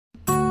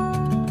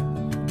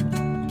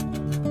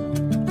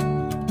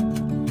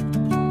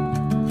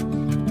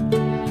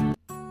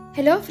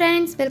Hello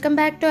friends, welcome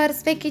back to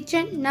Arusuvai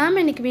kitchen. நாம்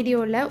இன்னைக்கு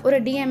வீடியோல ஒரு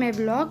DIML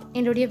vlog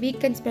என்னோட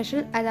வீக்கெண்ட்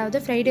ஸ்பெஷல் அதாவது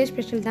ஃப்ரைடே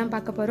ஸ்பெஷல் தான்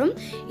பார்க்க போறோம்.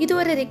 இது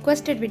ஒரு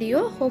ரிக்வெஸ்டட்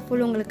வீடியோ.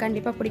 ஹோப்ஃபுல் உங்களுக்கு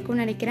கண்டிப்பா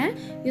பிடிக்கும்னு நினைக்கிறேன்.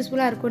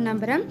 யூஸ்ஃபுல்லா இருக்கும்னு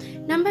நம்புறேன்.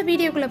 நம்ம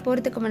வீடியோக்குள்ள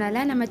போறதுக்கு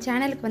முன்னால நம்ம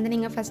சேனலுக்கு வந்து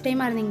நீங்க ஃபர்ஸ்ட்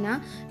டைமா இருந்தீங்கன்னா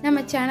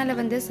நம்ம சேனலை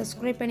வந்து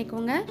சப்ஸ்கிரைப்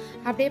பண்ணிக்கோங்க.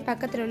 அப்படியே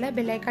பக்கத்துல உள்ள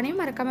பெல்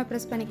ஐகானையும் மறக்காம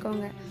பிரஸ்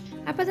பண்ணிக்கோங்க.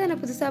 அப்பதான்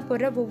நான் புதுசா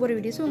போடுற ஒவ்வொரு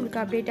வீடியோஸும்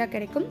உங்களுக்கு அப்டேட்டா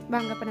கிடைக்கும்.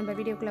 வாங்க அப்ப நம்ம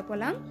வீடியோக்குள்ள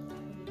போலாம்.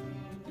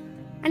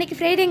 அன்றைக்கி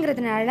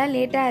ஃப்ரைடேங்கிறதுனால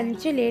லேட்டாக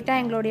இருந்துச்சு. லேட்டாக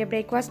எங்களுடைய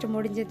பிரேக்ஃபாஸ்ட்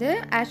முடிஞ்சது.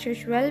 ஆஸ்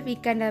யூஷுவல்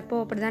வீக்கெண்ட் அப்போ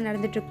அப்படி தான்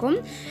நடந்துகிட்ருக்கும்.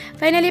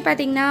 ஃபைனலி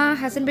பார்த்திங்கன்னா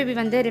ஹசன் பேபி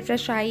வந்து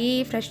ரிஃப்ரெஷ் ஆகி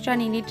ஃப்ரெஷ்ஷாக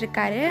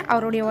நின்றுட்டுருக்காரு.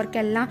 அவருடைய ஒர்க்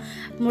எல்லாம்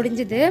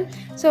முடிஞ்சுது.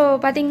 ஸோ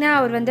பார்த்திங்கன்னா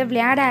அவர் வந்து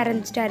விளையாட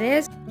ஆரம்பிச்சிட்டாரு.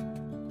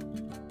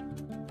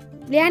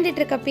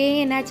 விளையாண்டுட்டு இருக்கப்பே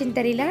என்னாச்சுன்னு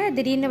தெரியல,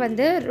 திடீர்னு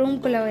வந்து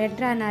ரூம்குள்ளே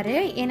என்ட்ரானார்.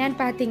 என்னன்னு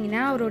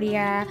பார்த்தீங்கன்னா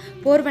அவருடைய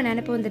போர்வை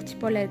நினப்பு வந்துருச்சு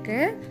போல்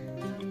இருக்குது.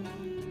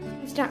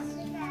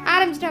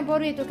 ஆரம்பிச்சிட்டான்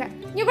போர்வையை தூக்க.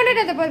 நீ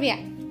கொண்டுட்டு அந்த போர்வையை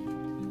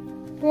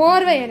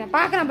போர்வை என்ன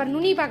பார்க்குறான் பாரு,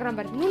 நுனியை பார்க்குறான்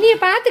பாரு, நுனியை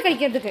பார்த்து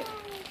கடிக்கிறதுக்கு.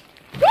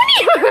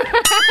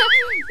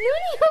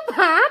 நுனியை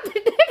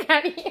பார்த்துட்டு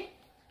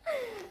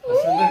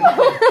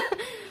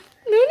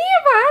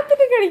நுனியை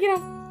பார்த்துட்டு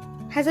கடிக்கிறான்.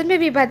 ஹசன்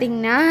பேபி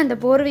பார்த்திங்கன்னா அந்த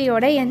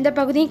போர்வையோட எந்த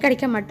பகுதியும்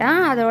கடிக்க மாட்டான்.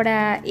 அதோட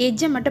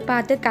எஜ்ஜை மட்டும்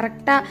பார்த்து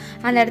கரெக்டாக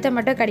அந்த இடத்த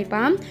மட்டும்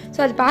கடிப்பான். ஸோ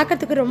அது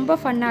பார்க்கறதுக்கு ரொம்ப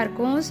ஃபன்னாக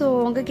இருக்கும். ஸோ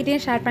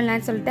உங்ககிட்டயும் ஷேர்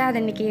பண்ணலான்னு சொல்லிட்டு அதை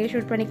இன்றைக்கி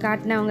ஷூட் பண்ணி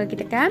காட்டினேன்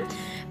உங்ககிட்ட.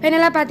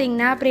 ஃபைனலாக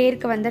பார்த்திங்கன்னா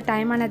ப்ரேயருக்கு வந்து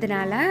டைம்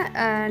ஆனதுனால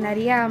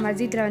நிறையா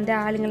மஸ்ஜித்தில் வந்து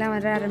ஆளுங்கள்லாம்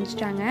வர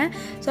ஆரம்பிச்சிட்டாங்க.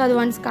 ஸோ அது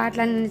ஒன்ஸ்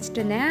காட்டலான்னு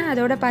நினச்சிட்டு இருந்தேன்.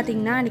 அதோட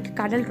பார்த்திங்கன்னா அன்றைக்கி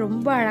கடல்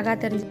ரொம்ப அழகாக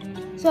தெரிஞ்சு.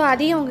 ஸோ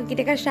அதையும்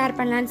உங்ககிட்ட ஷேர்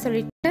பண்ணலான்னு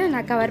சொல்லிட்டு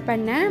நான் கவர்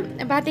பண்ணேன்.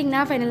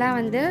 பார்த்திங்கன்னா ஃபைனலாக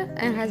வந்து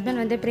என்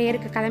ஹஸ்பண்ட் வந்து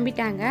ப்ரேயருக்கு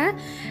கிளம்பிட்டாங்க.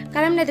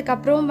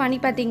 கிளம்பினதுக்கப்புறம் மணி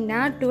பார்த்திங்கன்னா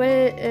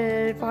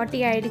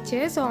 12:40 ஆகிடுச்சு.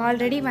 ஸோ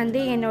ஆல்ரெடி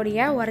வந்து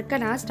என்னுடைய ஒர்க்கை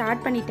நான்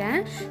ஸ்டார்ட் பண்ணிட்டேன்.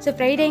 ஸோ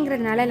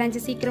ஃப்ரைடேங்கிறதுனால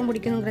லஞ்சு சீக்கிரம்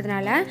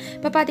முடிக்கணுங்கிறதுனால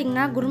இப்போ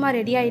பார்த்திங்கன்னா குருமா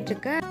ரெடி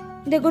ஆகிட்டுருக்கு.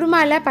 இந்த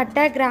குருமாவில்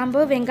பட்டை, கிராம்பு,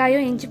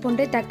 வெங்காயம், இஞ்சி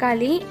பூண்டு,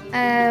 தக்காளி,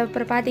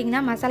 அப்புறம்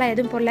பார்த்திங்கன்னா மசாலா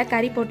எதுவும் போடல,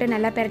 கறி போட்டு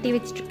நல்லா பிரட்டி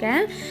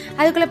வச்சுட்ருக்கேன்.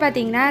 அதுக்குள்ளே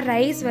பார்த்திங்கன்னா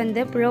ரைஸ்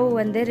வந்து புலவு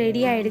வந்து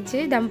ரெடி ஆகிடுச்சு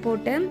தம்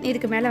போட்டு.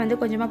 இதுக்கு மேலே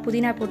வந்து கொஞ்சமாக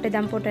புதினா போட்டு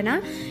தம் போட்டேன்னா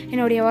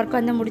என்னுடைய ஒர்க்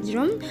வந்து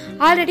முடிஞ்சிடும்.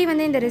 ஆல்ரெடி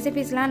வந்து இந்த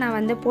ரெசிபீஸ்லாம் நான்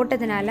வந்து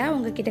போட்டதுனால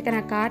உங்ககிட்ட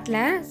நான் காட்டல.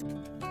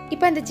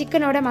 இப்போ இந்த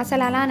சிக்கனோட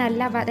மசாலாலாம்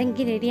நல்லா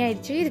வதங்கி ரெடி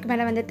ஆகிடுச்சு. இதுக்கு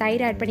மேலே வந்து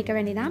தயிர் ஆட் பண்ணிக்க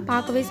வேண்டியதான்.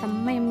 பார்க்கவே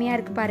செம்ம எம்மையாக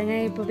இருக்குது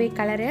பாருங்கள் இப்போவே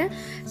கலரு.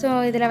 ஸோ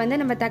இதில் வந்து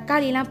நம்ம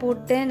தக்காளிலாம்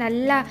போட்டு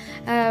நல்லா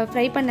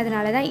ஃப்ரை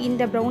பண்ணதுனால தான்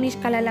இந்த ப்ரௌனிஷ்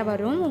கலரில்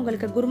வரும்.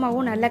 உங்களுக்கு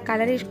குருமாவும் நல்ல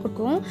கலரிஷ்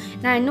கொடுக்கும்.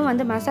 நான் இன்னும்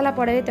வந்து மசாலா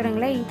போடவே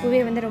தொடங்கலை.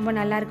 இப்போவே வந்து ரொம்ப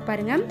நல்லா இருக்குது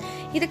பாருங்கள்.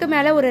 இதுக்கு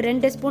மேலே ஒரு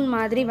 2 ஸ்பூன்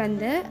மாதிரி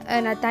வந்து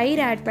நான்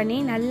தயிர் ஆட் பண்ணி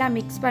நல்லா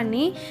மிக்ஸ்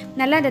பண்ணி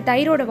நல்லா அந்த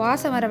தயிரோட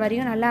வாசம் வர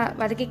வரையும் நல்லா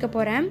வதக்கிக்க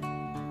போகிறேன்.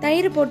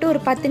 தயிர் போட்டு ஒரு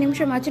 10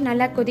 நிமிஷமாச்சும்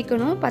நல்லா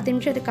கொதிக்கணும். 10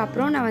 நிமிஷத்துக்கு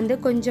அப்புறம் நான் வந்து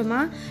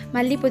கொஞ்சமாக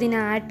மல்லி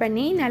புதினா ஆட்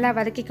பண்ணி நல்லா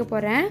வதக்கிக்க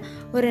போகிறேன்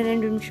ஒரு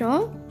 2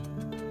 நிமிஷம்.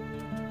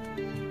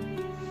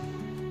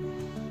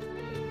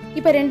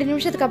 இப்போ 2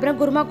 நிமிஷத்துக்கு அப்புறம்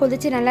குருமா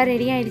கொதிச்சு நல்லா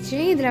ரெடி ஆகிடுச்சு.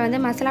 இதில் வந்து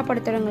மசாலா போட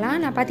தொடங்கலாம்.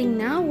 நான்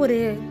பார்த்திங்கன்னா ஒரு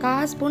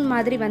 1/4 ஸ்பூன்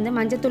மாதிரி வந்து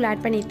மஞ்சத்தூள்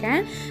ஆட் பண்ணியிருக்கேன்.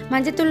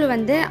 மஞ்சத்தூள்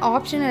வந்து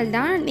ஆப்ஷனல்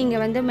தான்.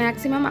 நீங்கள் வந்து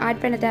மேக்ஸிமம்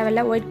ஆட் பண்ண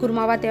தேவையில்ல. ஒயிட்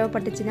குருமாவாக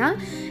தேவைப்பட்டுச்சுன்னா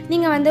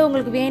நீங்கள் வந்து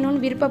உங்களுக்கு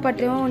வேணும்னு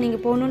விருப்பப்பட்டும்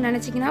நீங்கள் போகணுன்னு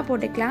நினச்சிங்கன்னா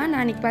போட்டுக்கலாம்.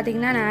 நான் இன்றைக்கி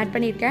பார்த்திங்கன்னா நான் ஆட்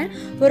பண்ணியிருக்கேன்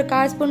ஒரு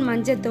 1/4 ஸ்பூன்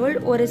மஞ்சத்தூள்,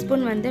 1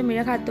 ஸ்பூன் வந்து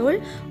மிளகாத்தூள்,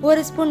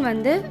 1 ஸ்பூன்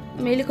வந்து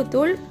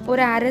மெழுகுத்தூள்,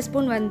 ஒரு 1/2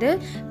 ஸ்பூன் வந்து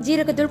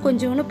ஜீரகத்தூள்,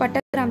 கொஞ்சோண்டு பட்டை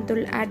கிராம்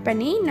தூள் ஆட்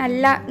பண்ணி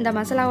நல்லா இந்த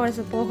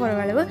மசாலாவோட போகிற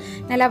அளவு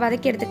நல்லா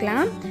வதக்கி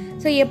எடுத்துக்கலாம்.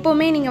 ஸோ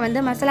எப்போவுமே நீங்கள் வந்து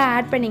மசாலா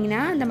ஆட்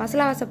பண்ணிங்கன்னா அந்த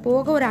மசாலா வாசம்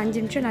போக ஒரு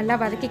 5 நிமிஷம் நல்லா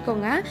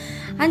வதக்கிக்கோங்க.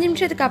 5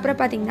 நிமிஷத்துக்கு அப்புறம்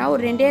பார்த்திங்கன்னா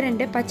ஒரு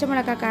 2 பச்சை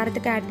மிளகாய்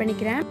காரத்துக்கு ஆட்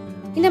பண்ணிக்கிறேன்.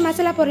 இந்த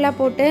மசாலா பொருளாக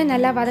போட்டு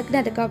நல்லா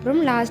வதக்கினதுக்கப்புறம்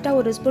லாஸ்ட்டாக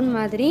 1 ஸ்பூன்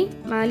மாதிரி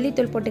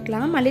மல்லித்தூள்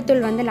போட்டுக்கலாம்.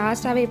 மல்லித்தூள் வந்து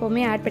லாஸ்ட்டாகவே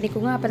எப்போவுமே ஆட்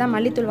பண்ணிக்கோங்க. அப்போ தான்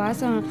மல்லித்தூள்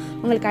வாசம்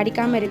உங்களுக்கு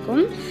அடிக்காமல்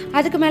இருக்கும்.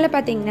 அதுக்கு மேலே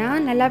பார்த்திங்கன்னா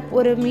நல்லா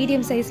ஒரு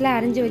மீடியம் சைஸில்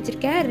அரிஞ்சு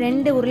வச்சுருக்கேன்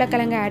 2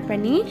 உருளைக்கிழங்கு ஆட்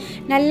பண்ணி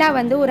நல்லா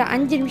வந்து ஒரு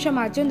 5 நிமிஷம்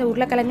ஆச்சும் இந்த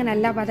உருளைக்கிழங்கு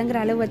நல்லா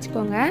வதங்குற அளவு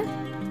வச்சுக்கோங்க.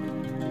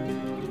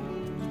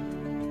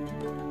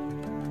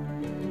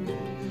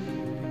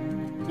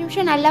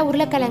 நல்லா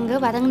உருளைக்கிழங்கு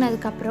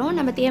வதங்கினதுக்கப்புறம்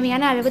நம்ம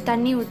தேவையான அளவு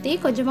தண்ணி ஊற்றி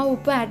கொஞ்சமாக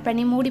உப்பு ஆட்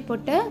பண்ணி மூடி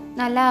போட்டு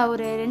நல்லா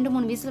ஒரு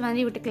 2-3 விசில்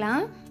வந்து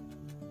விட்டுக்கலாம்.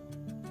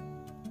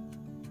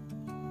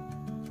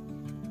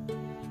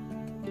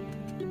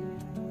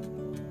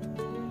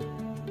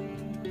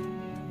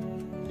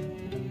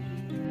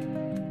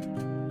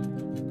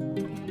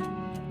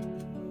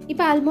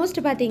 இப்போ ஆல்மோஸ்ட்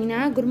பார்த்திங்கன்னா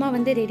குருமா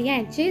வந்து ரெடி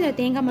ஆகிடுச்சு. இதை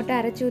தேங்காய் மட்டும்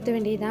அரைச்சி ஊற்ற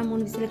வேண்டியதுதான்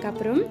 3 விசிலுக்கு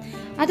அப்புறம்.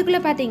 அதுக்குள்ளே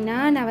பார்த்திங்கன்னா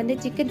நான் வந்து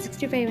சிக்கன்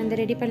 65 வந்து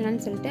ரெடி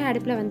பண்ணலான்னு சொல்லிட்டு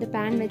அடுப்பில் வந்து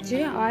பேன் வச்சு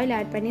ஆயில்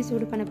ஆட் பண்ணி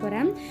சூடு பண்ண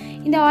போகிறேன்.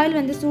 இந்த ஆயில்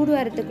வந்து சூடு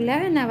வரத்துக்குள்ளே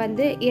நான்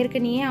வந்து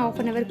ஏற்கனவே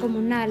 1/2 ஹவருக்கு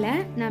முன்னால்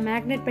நான்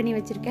மேக்னேட் பண்ணி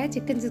வச்சுருக்கேன்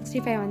சிக்கன்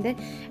 65 வந்து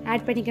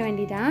ஆட் பண்ணிக்க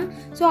வேண்டியதான்.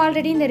 ஸோ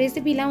ஆல்ரெடி இந்த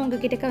ரெசிபிலாம்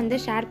உங்ககிட்ட வந்து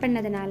ஷேர்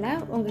பண்ணதுனால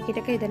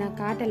உங்ககிட்ட இதை நான்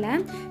காட்டலை.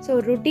 ஸோ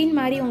ருட்டீன்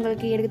மாதிரி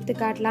உங்களுக்கு எடுத்து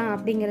காட்டலாம்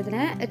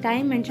அப்படிங்கிறதுல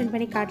டைம் மென்ஷன்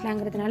பண்ணி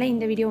காட்டலாங்கிறதுனால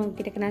இந்த வீடியோ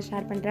உங்ககிட்ட நான்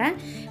ஷேர் பண்ணுறேன்.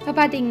 இப்போ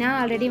பார்த்தீங்கன்னா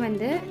ஆல்ரெடி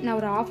வந்து நான்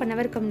ஒரு 1/2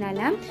 ஹவருக்கு முன்னால்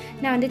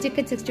நான் வந்து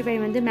சிக்கன் 65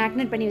 வந்து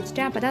மேக்னேட் பண்ணி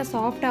வச்சுட்டேன். அப்போ தான்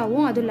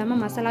சாஃப்டாகவும் அதுவும் இல்லாமல்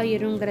மசாலா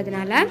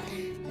ஏறுங்கிறதுனால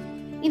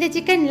இந்த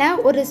சிக்கனில்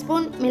 1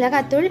 ஸ்பூன்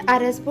மிளகாத்தூள்,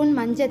 1/2 ஸ்பூன்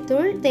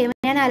மஞ்சத்தூள்,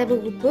 தேவையான அளவு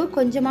உப்பு,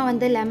 கொஞ்சமாக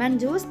வந்து லெமன்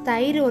ஜூஸ்,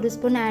 தயிர் 1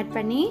 ஸ்பூன் ஆட்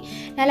பண்ணி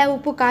நல்லா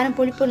உப்பு காரம்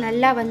புளிப்பு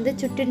நல்லா வந்து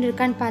சுட்டுன்னு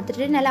இருக்கான்னு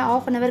பார்த்துட்டு நல்லா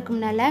 1/2 ஹவருக்கு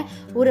முன்னால்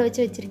ஊற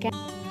வச்சுருக்கேன்.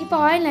 இப்போ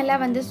ஆயில் நல்லா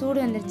வந்து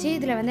சூடு வந்துருச்சு.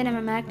 இதில் வந்து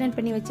நம்ம மேக்னேட்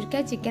பண்ணி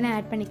வச்சுருக்க சிக்கனை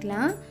ஆட்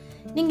பண்ணிக்கலாம்.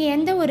 நீங்கள்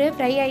எந்த ஒரு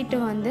ஃப்ரை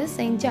ஐட்டம் வந்து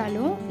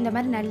செஞ்சாலும் இந்த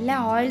மாதிரி நல்லா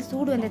ஆயில்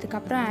சூடு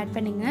வந்ததுக்கப்புறம் ஆட்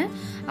பண்ணிங்க.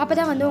 அப்போ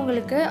தான் வந்து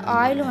உங்களுக்கு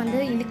ஆயிலும்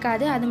வந்து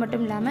இழுக்காது, அது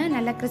மட்டும் இல்லாமல்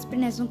நல்லா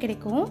கிறிஸ்பினஸும்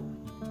கிடைக்கும்.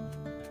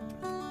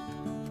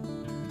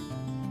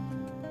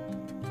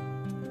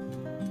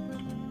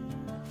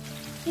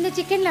 இந்த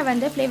சிக்கனில்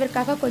வந்து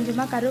ஃப்ளேவருக்காக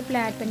கொஞ்சமாக கருவேப்பிலை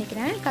ஆட்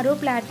பண்ணிக்கிறேன்.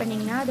 கருவேப்பிலை ஆட்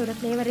பண்ணிங்கன்னா அதோட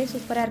ஃப்ளேவரே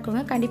சூப்பராக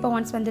இருக்குங்க. கண்டிப்பாக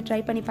ஒன்ஸ் வந்து ட்ரை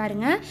பண்ணி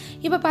பாருங்கள்.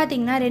 இப்போ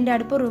பார்த்தீங்கன்னா 2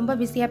 அடுப்பும் ரொம்ப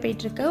பிஸியாக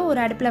போயிட்டுருக்கு. ஒரு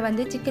அடுப்பில்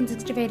வந்து சிக்கன்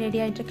 65 ரெடி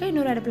ஆகிட்டுருக்கு.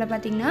 இன்னொரு அடுப்பில்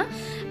பார்த்தீங்கன்னா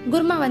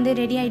குருமா வந்து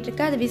ரெடி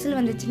ஆகிட்டுருக்கு. அது விசில்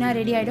வந்துச்சுன்னா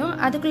ரெடி ஆகிடும்.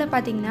 அதுக்குள்ளே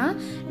பார்த்தீங்கன்னா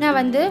நான்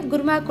வந்து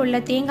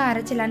குருமாக்குள்ளே தேங்காய்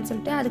அரைச்சிடலான்னு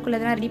சொல்லிட்டு அதுக்குள்ளே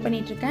தான் ரெடி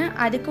பண்ணிகிட்ருக்கேன்.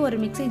 அதுக்கு ஒரு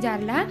மிக்ஸி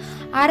ஜாரில்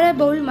 1/2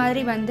 பவுல்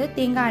மாதிரி வந்து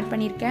தேங்காய் ஆட்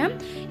பண்ணியிருக்கேன்.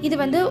 இது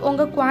வந்து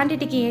உங்கள்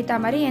குவான்டிட்டிக்கு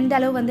ஏற்ற மாதிரி எந்த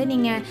அளவு வந்து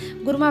நீங்கள்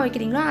குருமா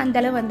வைக்கிறீங்களோ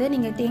அந்தளவு வந்து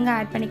நீங்கள் தேங்காய்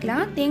ஆட்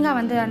பண்ணிக்கலாம். தேங்காய்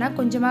வந்து ஆனால்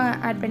கொஞ்சமாக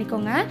ஆட்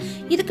பண்ணிக்கோங்க.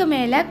 இதுக்கு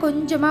மேலே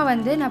கொஞ்சமாக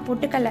வந்து நான்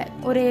பொட்டுக்கடலை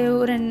ஒரு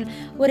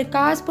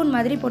 1/4 ஸ்பூன்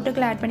மாதிரி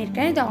பொட்டுக்கடலை ஆட்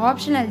பண்ணியிருக்கேன். இது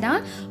ஆப்ஷனல்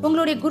தான்.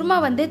 உங்களுடைய குருமா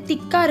வந்து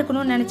திக்காக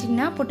இருக்கணும்னு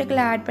நினச்சிங்கன்னா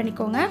பொட்டுக்கடலை ஆட்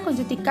பண்ணிக்கோங்க.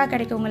 கொஞ்சம் திக்காக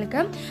கிடைக்கும்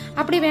உங்களுக்கு.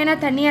 அப்படி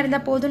வேணால் தண்ணியாக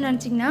இருந்தால் போதும்னு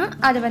நினச்சிங்கன்னா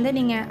அதை வந்து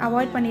நீங்கள்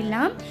அவாய்ட்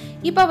பண்ணிடலாம்.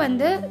 இப்போ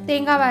வந்து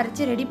தேங்காவை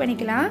அரைச்சி ரெடி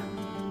பண்ணிக்கலாம்.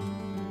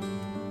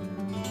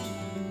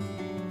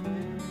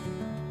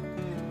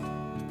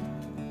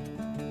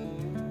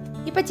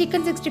 இப்போ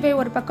சிக்கன் 65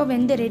 ஒரு பக்கம்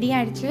வெந்து ரெடி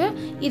ஆகிடுச்சு.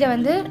 இதை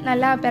வந்து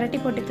நல்லா பிரட்டி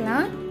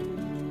போட்டுக்கலாம்.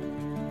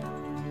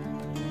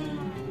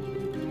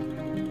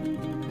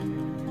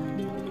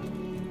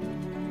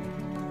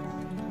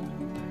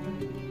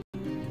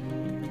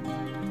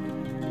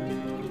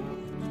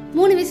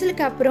 மூணு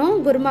விசிலுக்கு அப்புறம்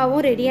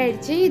குருமாவும் ரெடி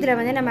ஆகிடுச்சு. இதில்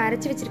வந்து நம்ம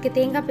அரைச்சி வச்சுருக்க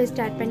தேங்காய்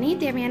பேஸ்ட் ஆட் பண்ணி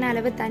தேவையான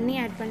அளவு தண்ணி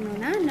ஆட்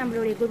பண்ணோன்னா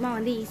நம்மளுடைய குருமா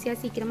வந்து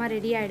ஈஸியாக சீக்கிரமாக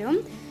ரெடி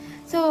ஆகிடும்.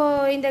 ஸோ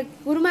இந்த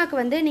குருமாவுக்கு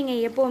வந்து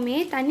நீங்கள் எப்போவுமே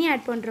தண்ணி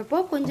ஆட் பண்ணுறப்போ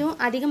கொஞ்சம்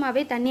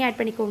அதிகமாகவே தண்ணி ஆட்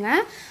பண்ணிக்கோங்க.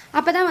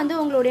 அப்போ தான் வந்து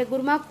உங்களுடைய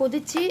குருமா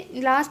கொதித்து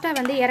லாஸ்ட்டாக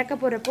வந்து இறக்க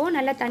போகிறப்போ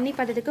நல்லா தண்ணி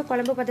பதத்துக்கு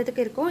குழம்பு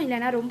பதத்துக்கு இருக்கும்.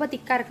 இல்லைனா ரொம்ப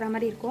திக்காக இருக்கிற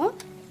மாதிரி இருக்கும்.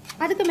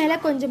 அதுக்கு மேலே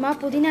கொஞ்சமாக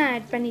புதினா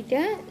ஆட் பண்ணிவிட்டு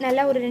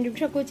நல்லா ஒரு 2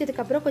 நிமிஷம்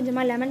குடிச்சதுக்கப்புறம்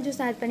கொஞ்சமாக லெமன்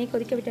ஜூஸ் ஆட் பண்ணி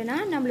கொதிக்க விட்டோன்னா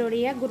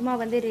நம்மளுடைய குருமா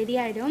வந்து ரெடி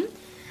ஆகிடும்.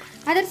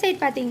 அதர்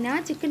சைட் பார்த்திங்கன்னா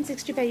சிக்கன்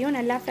 65யும்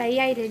நல்லா ஃப்ரை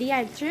ஆகி ரெடி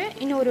ஆகிடுச்சு.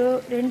 இன்னும் ஒரு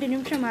 2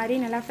 நிமிஷம் மாதிரி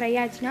நல்லா ஃப்ரை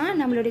ஆச்சுன்னா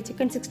நம்மளுடைய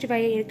சிக்கன்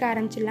 65 எடுக்க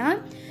ஆரம்பிச்சிடலாம்.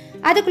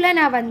 அதுக்குள்ளே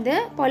நான் வந்து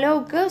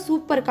புலாவுக்கு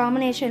சூப்பர்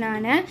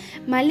காம்பினேஷனான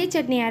மல்லி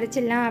சட்னி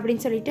அரைச்சிடலாம்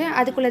அப்படின்னு சொல்லிட்டு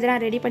அதுக்குள்ளே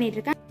தான் ரெடி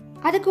பண்ணிகிட்ருக்கேன்.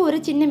 அதுக்கு ஒரு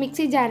சின்ன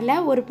மிக்ஸி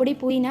ஜாரில் ஒரு பொடி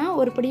புதினா,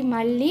 ஒரு பொடி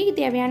மல்லி,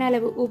 தேவையான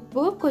அளவு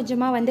உப்பு,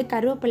 கொஞ்சமாக வந்து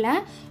கருவேப்பிலை,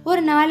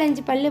 ஒரு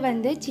 4-5 பல்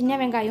வந்து சின்ன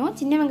வெங்காயம்.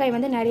 சின்ன வெங்காயம்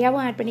வந்து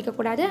நிறையாவும் ஆட்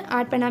பண்ணிக்கக்கூடாது,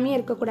 ஆட் பண்ணாமே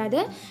இருக்கக்கூடாது,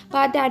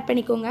 பார்த்து ஆட்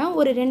பண்ணிக்கோங்க.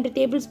 ஒரு 2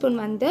 டேபிள்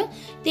ஸ்பூன் வந்து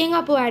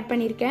தேங்காய் பூ ஆட்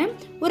பண்ணியிருக்கேன்.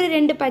 ஒரு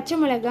 2 பச்சை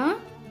மிளகாய்,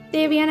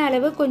 தேவையான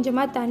அளவு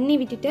கொஞ்சமாக தண்ணி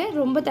விட்டுட்டு,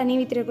 ரொம்ப தண்ணி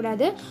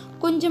விட்டுறக்கூடாது,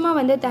 கொஞ்சமாக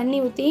வந்து தண்ணி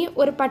ஊற்றி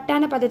ஒரு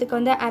பட்டான பதத்துக்கு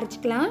வந்து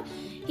அரைச்சிக்கலாம்.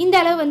 இந்த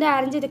அளவு வந்து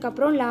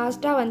அரைஞ்சதுக்கப்புறம்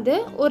லாஸ்ட்டாக வந்து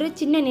ஒரு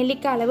சின்ன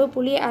நெல்லிக்காய் அளவு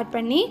புளி ஆட்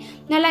பண்ணி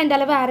நல்லா இந்த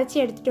அளவு அரைச்சி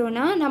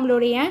எடுத்துட்டோன்னா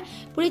நம்மளுடைய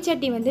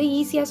புளிச்சட்னி வந்து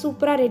ஈஸியாக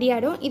சூப்பராக ரெடி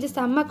ஆகிடும். இது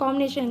செம்ம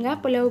காம்பினேஷனுங்க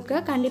புலாவுக்கு.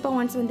 கண்டிப்பாக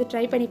ஒன்ஸ் வந்து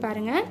ட்ரை பண்ணி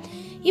பாருங்கள்.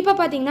 இப்போ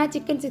பார்த்திங்கன்னா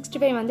சிக்கன்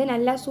 65 வந்து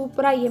நல்லா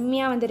சூப்பராக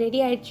எம்மியாக வந்து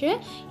ரெடி ஆகிடுச்சு.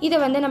 இதை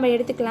வந்து நம்ம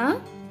எடுத்துக்கலாம்.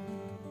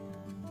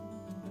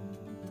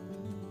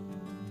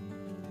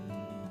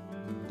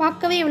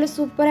 பார்க்கவே எவ்வளோ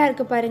சூப்பராக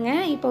இருக்குது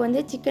பாருங்கள். இப்போ வந்து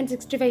சிக்கன்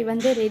 65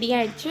 வந்து ரெடி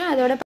ஆகிடுச்சு.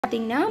 அதோட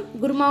பார்த்திங்கன்னா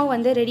குருமாவும்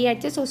வந்து ரெடி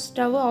ஆகிடுச்சு. ஸோ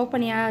ஸ்டவ்வும் ஆஃப்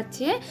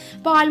பண்ணியாச்சு.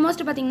 இப்போ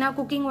ஆல்மோஸ்ட் பார்த்திங்கன்னா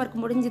குக்கிங் ஒர்க்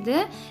முடிஞ்சுது.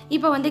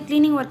 இப்போ வந்து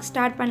க்ளீனிங் ஒர்க்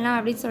ஸ்டார்ட் பண்ணலாம்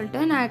அப்படின்னு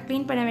சொல்லிட்டு நான்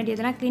க்ளீன் பண்ண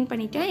வேண்டியதெல்லாம் க்ளீன்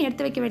பண்ணிவிட்டு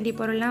எடுத்து வைக்க வேண்டிய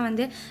பொருள்லாம்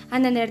வந்து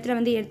அந்தந்த இடத்துல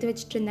வந்து எடுத்து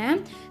வச்சுட்டு இருந்தேன்.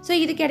 ஸோ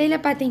இதுக்கு இடையில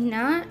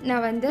பார்த்திங்கன்னா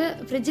நான் வந்து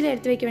ஃப்ரிட்ஜில்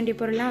எடுத்து வைக்க வேண்டிய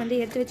பொருள்லாம் வந்து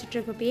எடுத்து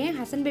வச்சுட்ருக்கப்பயே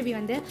ஹசன் பேபி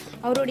வந்து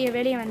அவருடைய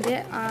வேலையை வந்து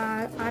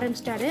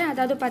ஆரம்பிச்சிட்டாரு.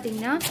 அதாவது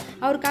பார்த்திங்கன்னா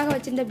அவருக்காக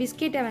வச்சுருந்த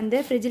பிஸ்கெட்டை வந்து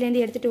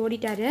ஃப்ரிட்ஜிலேருந்து எடுத்துகிட்டு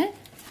ஓடிட்டார்.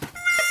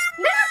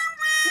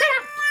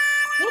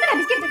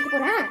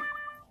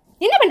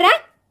 என்ன பண்ற?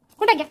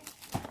 கொண்டாங்க.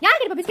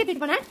 யாருக்கு இப்ப பிஸ்கெட்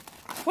எடுத்து போன?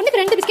 ஒண்ணுக்கு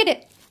 2 பிஸ்கெட்.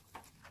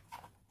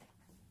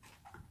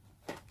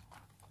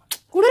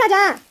 குடு ராஜா.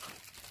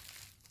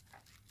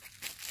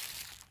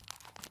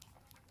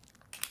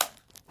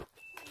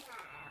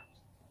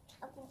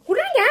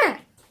 குடுங்க.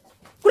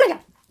 குடுங்க.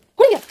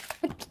 குடுங்க.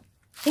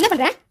 என்ன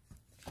பண்ற?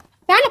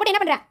 ஃபேன்ல போட்டு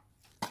என்ன பண்ற?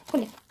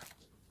 குடுங்க.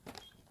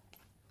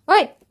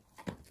 ஓய்.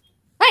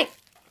 ஓய்.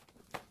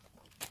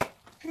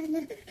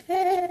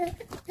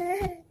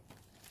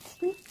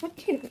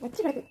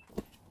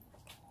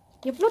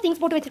 எவ்வளோ திங்ஸ்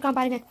போட்டு வச்சிருக்கான்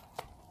பாருங்க.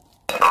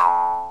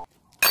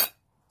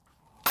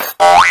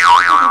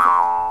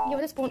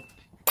 எவ்வளோ ஸ்பூன்,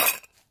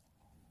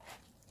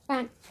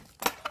 பேன்,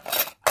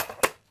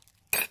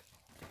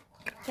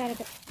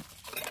 கேரட்,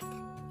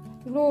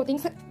 இவ்வளோ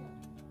திங்ஸ்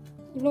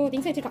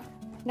வச்சிருக்கான்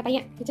இந்த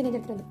பையன் கிச்சன்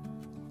எடுத்துட்டு வந்து.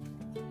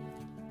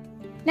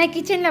 நான்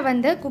கிச்சனில்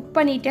வந்து குக்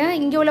பண்ணிவிட்டு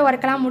இங்கே உள்ள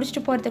ஒர்க்கெல்லாம்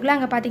முடிச்சுட்டு போகிறதுக்குள்ளே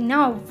அங்கே பார்த்தீங்கன்னா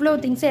அவ்வளோ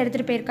திங்ஸை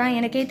எடுத்துகிட்டு போயிருக்கான்.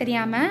 எனக்கே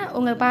தெரியாமல்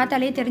உங்களுக்கு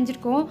பார்த்தாலே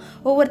தெரிஞ்சிருக்கும்.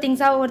 ஒவ்வொரு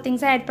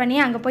திங்ஸாக ஆட் பண்ணி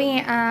அங்கே போய்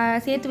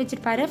சேர்த்து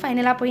வச்சுருப்பாரு.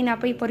 ஃபைனலாக போய்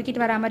நான் போய்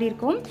பொறுக்கிட்டு வர மாதிரி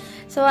இருக்கும்.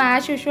 ஸோ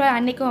ஆஸ் யூஷுவல்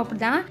அன்றைக்கும்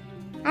அப்படி தான்.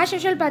 ஆஸ்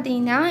யூஷுவல்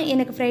பார்த்தீங்கன்னா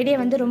எனக்கு ஃப்ரைடே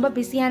வந்து ரொம்ப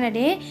பிஸியான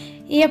டே.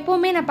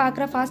 எப்போவுமே நான்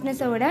பார்க்குற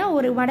ஃபாஸ்ட்னஸை விட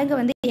ஒரு மடங்கு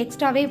வந்து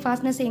எக்ஸ்ட்ராவே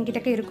ஃபாஸ்ட்னஸ்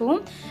என்கிட்ட இருக்கும்.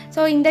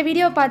 ஸோ இந்த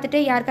வீடியோ பார்த்துட்டு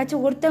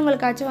யாருக்காச்சும்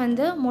ஒருத்தவங்களுக்காச்சும்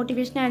வந்து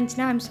மோட்டிவேஷனாக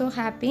இருந்துச்சுன்னா ஐம் ஸோ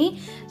ஹாப்பி.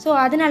 ஸோ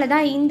அதனால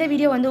தான் இந்த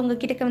வீடியோ வந்து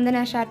உங்ககிட்ட வந்து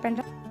நான் ஷேர்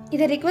பண்ணுறேன்.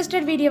 இதை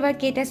ரிக்வஸ்டட் வீடியோவாக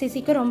கேட்ட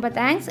சிசிக்கு ரொம்ப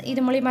தேங்க்ஸ்.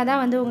 இது மூலிமா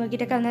தான் வந்து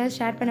உங்ககிட்ட வந்து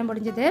ஷேர் பண்ண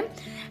முடிஞ்சது.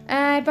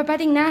 இப்போ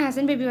பார்த்தீங்கன்னா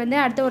ஹசன் பேபி வந்து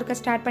அடுத்த ஒர்க்கை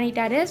ஸ்டார்ட்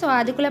பண்ணிட்டாரு. ஸோ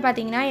அதுக்குள்ளே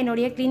பார்த்தீங்கன்னா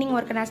என்னுடைய க்ளீனிங்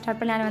ஒர்க்கை நான்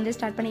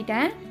ஸ்டார்ட்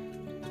பண்ணிட்டேன்.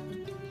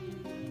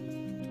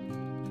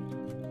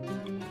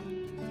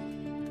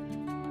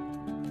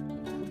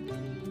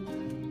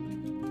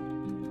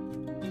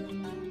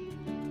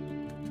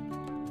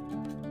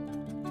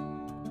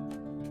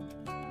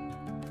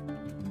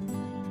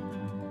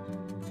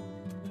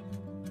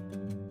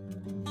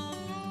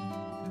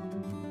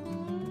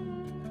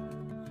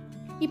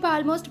 இப்போ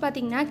ஆல்மோஸ்ட்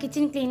பார்த்திங்கன்னா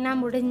கிச்சன்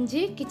க்ளீன்லாம் முடிஞ்சு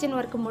கிச்சன்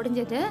ஒர்க்கு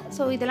முடிஞ்சது.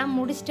 ஸோ இதெல்லாம்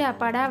முடிச்சுட்டு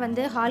அப்பாடா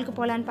வந்து ஹாலுக்கு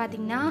போகலான்னு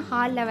பார்த்தீங்கன்னா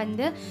ஹாலில்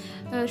வந்து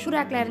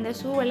ஷூராக்கில் இருந்த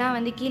ஷூவெல்லாம்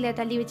வந்து கீழே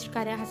தள்ளி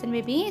வச்சுருக்காரு ஹசன்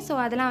பேபி. ஸோ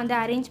அதெல்லாம் வந்து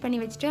அரேஞ்ச் பண்ணி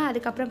வச்சுட்டு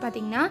அதுக்கப்புறம்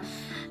பார்த்திங்கன்னா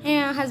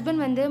என்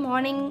ஹஸ்பண்ட் வந்து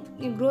மார்னிங்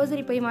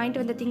க்ரோசரி போய்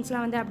வாங்கிட்டு வந்த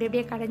திங்ஸ்லாம் வந்து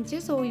அப்படியே கடைஞ்சி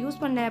ஸோ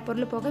யூஸ் பண்ண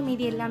பொருள் போக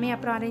மீதி எல்லாமே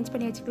அப்புறம் அரேஞ்ச்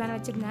பண்ணி வச்சுக்கலான்னு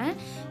வச்சுருந்தேன்.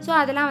 ஸோ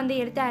அதெல்லாம் வந்து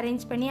எடுத்து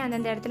அரேஞ்ச் பண்ணி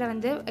அந்தந்த இடத்துல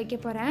வந்து வைக்க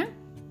போகிறேன்.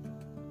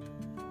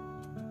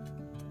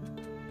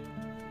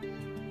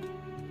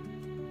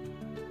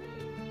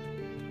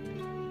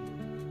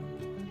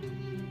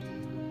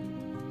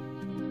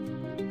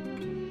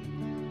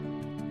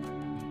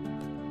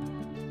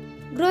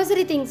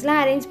 க்ரோசரி திங்ஸ்லாம்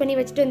அரேஞ்ச் பண்ணி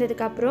வச்சுட்டு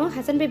வந்ததுக்கப்புறம்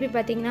ஹசன் பேபி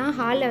பார்த்திங்கன்னா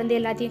ஹாலில் வந்து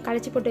எல்லாத்தையும்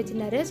கழிச்சு போட்டு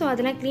வச்சுருந்தாரு. ஸோ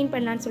அதெல்லாம் க்ளீன்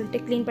பண்ணலான்னு சொல்லிட்டு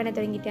க்ளீன் பண்ண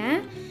தொடங்கிட்டேன்.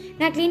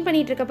 நான் க்ளீன்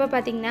பண்ணிகிட்டு இருக்கப்போ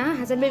பார்த்திங்கன்னா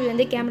ஹசன் பேபி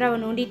வந்து கேமராவை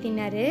நோண்டிட்டு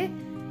நின்னாரு.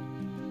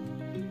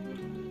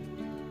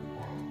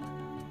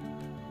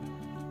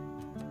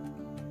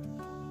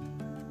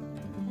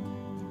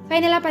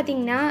 ஃபைனலாக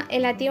பார்த்திங்கன்னா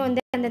எல்லாத்தையும்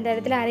வந்து அந்தந்த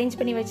இடத்துல அரேஞ்ச்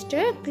பண்ணி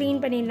வச்சுட்டு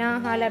க்ளீன் பண்ணிடலாம்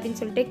ஹால்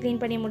அப்படின்னு சொல்லிட்டு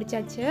க்ளீன் பண்ணி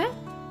முடிச்சாச்சு.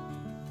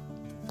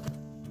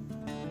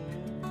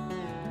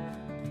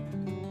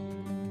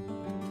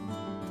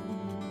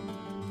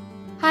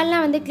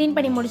 ஹால்லாம் வந்து க்ளீன்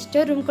பண்ணி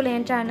முடிச்சுட்டு ரூம்குள்ளே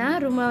என்ட்ரானா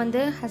ரூமை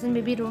வந்து ஹசன்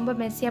பேபி ரொம்ப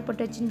மெஸ்ஸியாக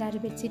போட்டு வச்சுருந்தாரு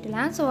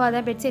பெட்ஷீட்லாம். ஸோ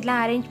அதை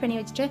பெட்ஷீட்லாம் அரேஞ்ச் பண்ணி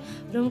வச்சுட்டு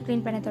ரூம்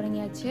க்ளீன் பண்ண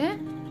தொடங்கியாச்சு.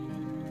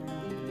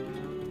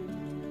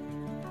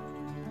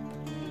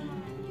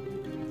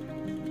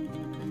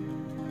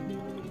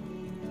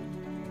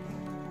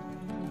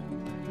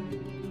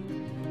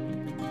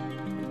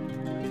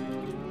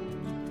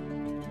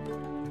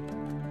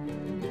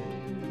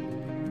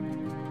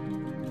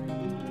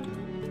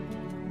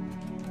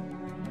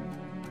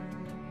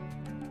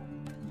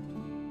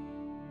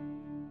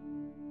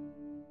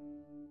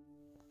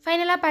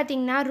 ஃபைனலாக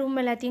பார்த்தீங்கன்னா ரூம்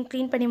எல்லாத்தையும்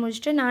க்ளீன் பண்ணி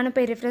முடிச்சுட்டு நானும்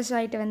போய் ரிஃப்ரெஷ்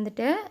ஆகிட்டு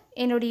வந்துட்டு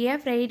என்னுடைய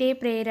ஃப்ரைடே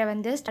ப்ரேயரை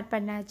வந்து ஸ்டார்ட்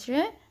பண்ணாச்சு.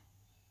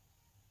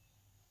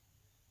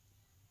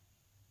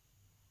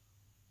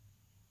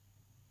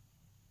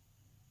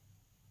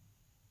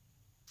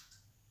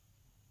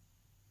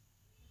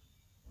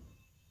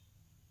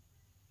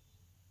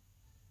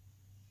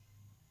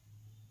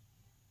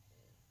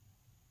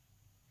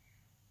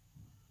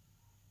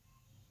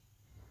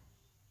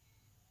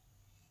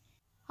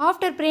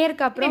 ஆஃப்டர்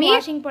ப்ரேயருக்கு அப்புறம்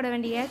வாஷிங் போட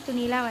வேண்டிய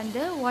துணியெலாம்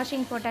வந்து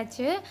வாஷிங்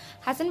போட்டாச்சு.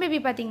 ஹசன் பேபி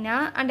பார்த்தீங்கன்னா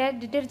அந்த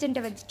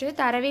டிட்டர்ஜென்ட்டை வச்சுட்டு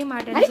தரவே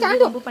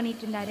மாட்டேன்னு ரொம்ப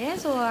பண்ணிட்டு இருந்தாரு.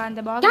 ஸோ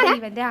அந்த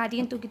பாக்ஸ் வந்து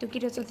அதையும்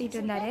தூக்கிட்டு சுற்றிட்டு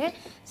இருந்தாரு.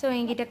 ஸோ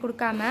என்கிட்ட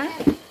கொடுக்காம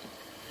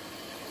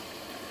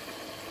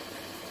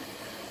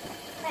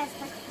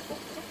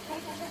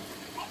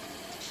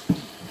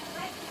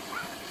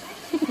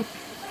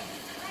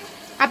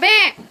அப்பே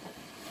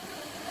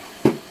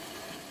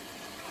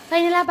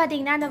ஃபைனலாக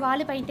பார்த்தீங்கன்னா அந்த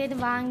வால்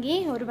பெயிண்ட் வாங்கி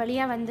ஒரு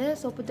வழியாக வந்து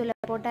சோப்பு தூளை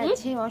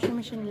போட்டாச்சு வாஷிங்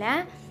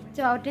மிஷினில். ஸோ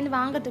அவர்கிட்ட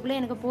வாங்கிறதுக்குள்ளே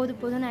எனக்கு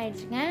போதும்னு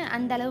ஆயிடுச்சுங்க.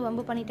 அந்த அளவு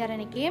வம்பு பண்ணிட்டார்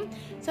அன்றைக்கி.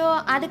 ஸோ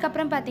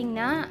அதுக்கப்புறம்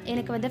பார்த்தீங்கன்னா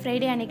எனக்கு வந்து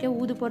ஃப்ரைடே அன்றைக்கி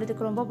ஊது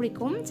போடுறதுக்கு ரொம்ப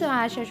பிடிக்கும். ஸோ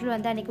ஆஸ் யூஷுவல்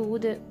வந்து அன்றைக்கி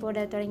ஊது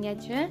போட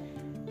தொடங்கியாச்சு.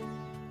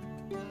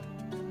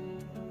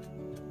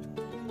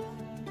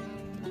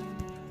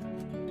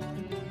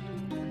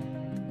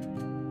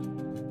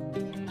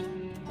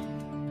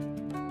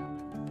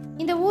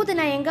 இந்த ஊது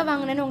நான் எங்கே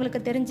வாங்கினேன்னு உங்களுக்கு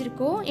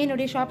தெரிஞ்சிருக்கும்.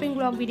 என்னுடைய ஷாப்பிங்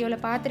வ்ளாக்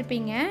வீடியோவில்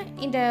பார்த்துருப்பீங்க.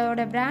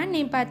 இதோட பிராண்ட்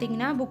நேம்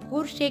பார்த்தீங்கன்னா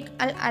புக்கூர் ஷேக்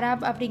அல்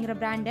அராப் அப்படிங்கிற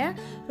பிராண்டு.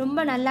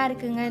 ரொம்ப நல்லா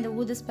இருக்குங்க இந்த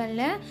ஊது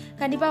ஸ்மெல்லு.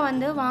 கண்டிப்பாக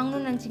வந்து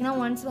வாங்கணும்னு நினச்சிங்கன்னா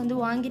ஒன்ஸ் வந்து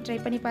வாங்கி ட்ரை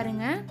பண்ணி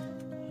பாருங்கள்.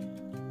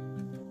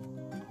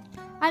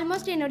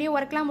 ஆல்மோஸ்ட் என்னுடைய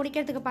ஒர்க்லாம்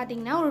முடிக்கிறதுக்கு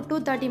பார்த்தீங்கன்னா ஒரு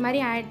 2:30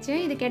 மாதிரி ஆயிடுச்சு.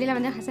 இதுக்கு இடையில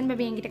வந்து ஹசன்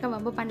பேபி என்கிட்ட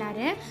வம்பு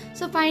பண்ணார்.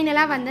 ஸோ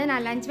ஃபைனலாக வந்து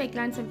நான் லஞ்ச்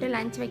வைக்கலான்னு சொல்லிட்டு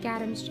லஞ்ச் வைக்க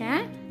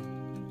ஆரம்பிச்சிட்டேன்.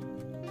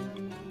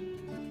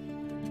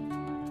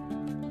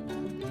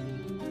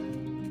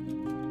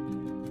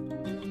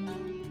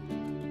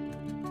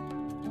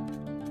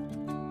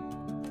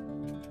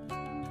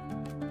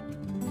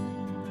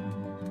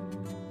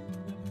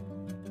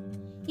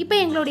 இப்போ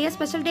இப்போ எங்களுடைய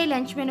ஸ்பெஷல் டே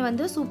லஞ்ச் மெனு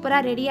வந்து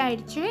சூப்பராக ரெடி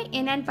ஆகிடுச்சு.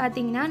 என்னென்னு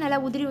பார்த்தீங்கன்னா நல்லா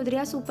உதிரி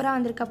உதிரியாக சூப்பராக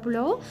வந்திருக்க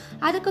புலோவ்,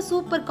 அதுக்கு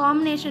சூப்பர்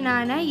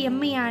காம்பினேஷனான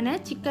எம்மியான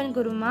சிக்கன்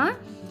குருமா,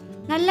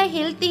 நல்ல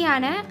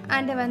ஹெல்த்தியான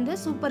அண்டு வந்து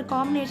சூப்பர்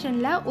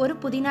காம்பினேஷனில் ஒரு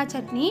புதினா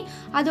சட்னி,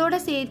 அதோடு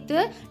சேர்த்து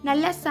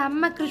நல்ல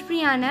செம்ம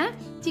கிறிஸ்பியான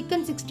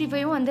சிக்கன்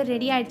 65 வந்து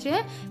ரெடி ஆகிடுச்சு.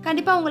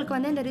 கண்டிப்பாக உங்களுக்கு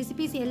வந்து இந்த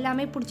ரெசிபிஸ்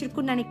எல்லாமே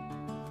பிடிச்சிருக்குன்னு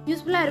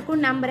யூஸ்ஃபுல்லாக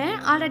இருக்கும்னு நம்புகிறேன்.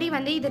 ஆல்ரெடி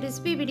வந்து இது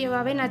ரெசிபி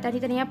வீடியோவாகவே நான்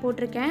தனித்தனியாக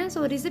போட்டிருக்கேன்.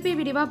 ஸோ ரெசிபி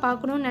வீடியோவாக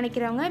பார்க்கணுன்னு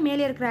நினைக்கிறவங்க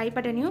மேலே இருக்கிற ஐ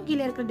பட்டனையும்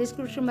கீழே இருக்கிற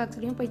டிஸ்கிரிப்ஷன்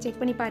பாக்ஸ்லையும் போய் செக்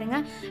பண்ணி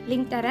பாருங்கள்,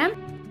 லிங்க் தரேன்.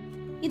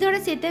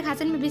 இதோட சேர்த்து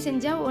ஹசன் பேபி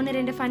செஞ்ச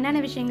 1-2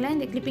 ஃபன்னான விஷயங்களை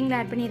இந்த கிளிப்பிங்கில்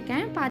ஆட்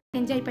பண்ணியிருக்கேன்.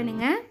 பார்த்து என்ஜாய்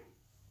பண்ணுங்கள்.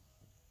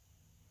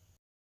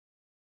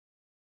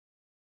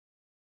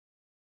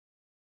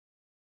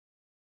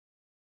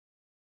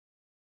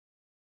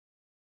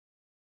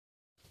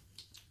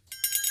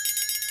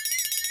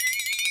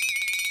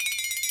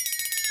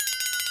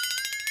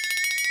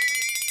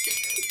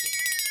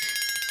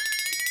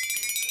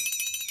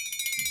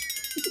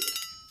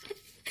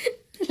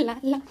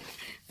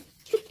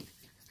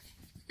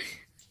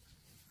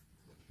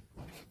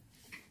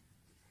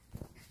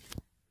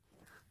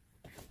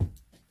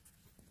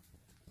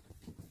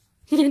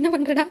 என்ன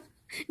பண்றடா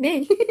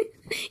டேய்,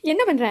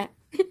 என்ன பண்ற?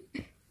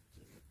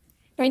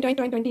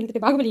 20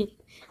 இழுத்துட்டு பாகுபலி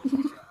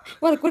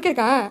ஒரு குறுக்க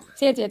இருக்கா?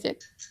 சரி சரி சரி.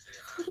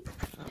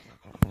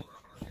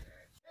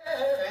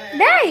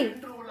 டேய்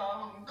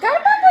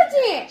கரெக்டா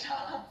போச்சு.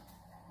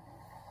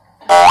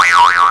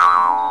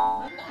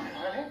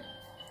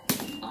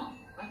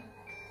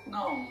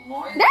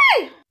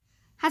 டேய்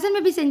ஹசன்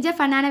பேபி செஞ்ச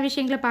ஃபன்னான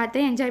விஷயங்களை பார்த்து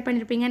என்ஜாய்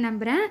பண்ணியிருப்பீங்கன்னு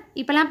நம்புகிறேன்.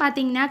 இப்போலாம்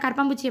பார்த்தீங்கன்னா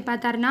கரப்பாம்பூச்சியை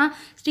பார்த்தாருன்னா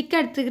ஸ்டிக்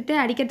எடுத்துக்கிட்டு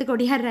அடிக்கிறதுக்கு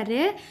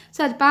ஒடியாடுறாரு.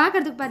 ஸோ அது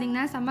பார்க்குறதுக்கு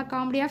பார்த்தீங்கன்னா செம்ம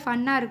காமெடியாக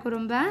ஃபன்னாக இருக்கும்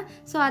ரொம்ப.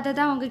 ஸோ அதை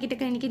தான்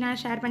உங்ககிட்ட இன்றைக்கி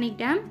நான் ஷேர்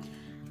பண்ணிக்கிட்டேன்.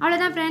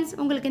 அவ்வளோதான் ஃப்ரெண்ட்ஸ்,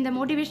 உங்களுக்கு இந்த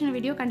மோட்டிவேஷனல்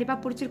வீடியோ கண்டிப்பாக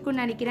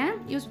பிடிச்சிருக்குன்னு நினைக்கிறேன்,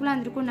 யூஸ்ஃபுல்லாக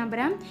இருந்திருக்குன்னு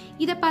நம்புகிறேன்.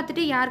 இதை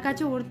பார்த்துட்டு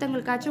யாருக்காச்சும்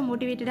ஒருத்தங்களுக்காச்சும்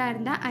மோட்டிவேட்டடாக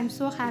இருந்தால் ஐ எம்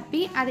ஸோ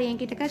ஹாப்பி. அதை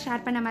என்கிட்ட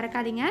ஷேர் பண்ண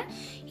மறக்காதீங்க.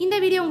 இந்த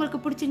வீடியோ உங்களுக்கு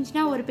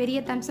பிடிச்சிருந்துச்சின்னா ஒரு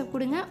பெரிய தம்ஸ் அப்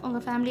கொடுங்க,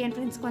 உங்கள் ஃபேமிலி அண்ட்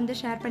ஃப்ரெண்ட்ஸ்க்கு வந்து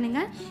ஷேர்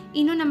பண்ணுங்கள்.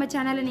 இன்னும் நம்ம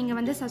சேனலை நீங்கள்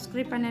வந்து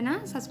சப்ஸ்கிரைப் பண்ணனா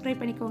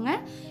சப்ஸ்கிரைப் பண்ணிக்கோங்க.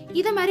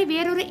 இதை மாதிரி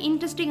வேறொரு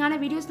இன்ட்ரெஸ்டிங்கான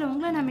வீடியோஸில்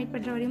உங்களை நான் மீட்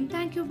பண்ணுற வரையும்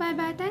thank you, bye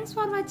bye, thanks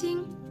for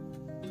வாட்சிங்.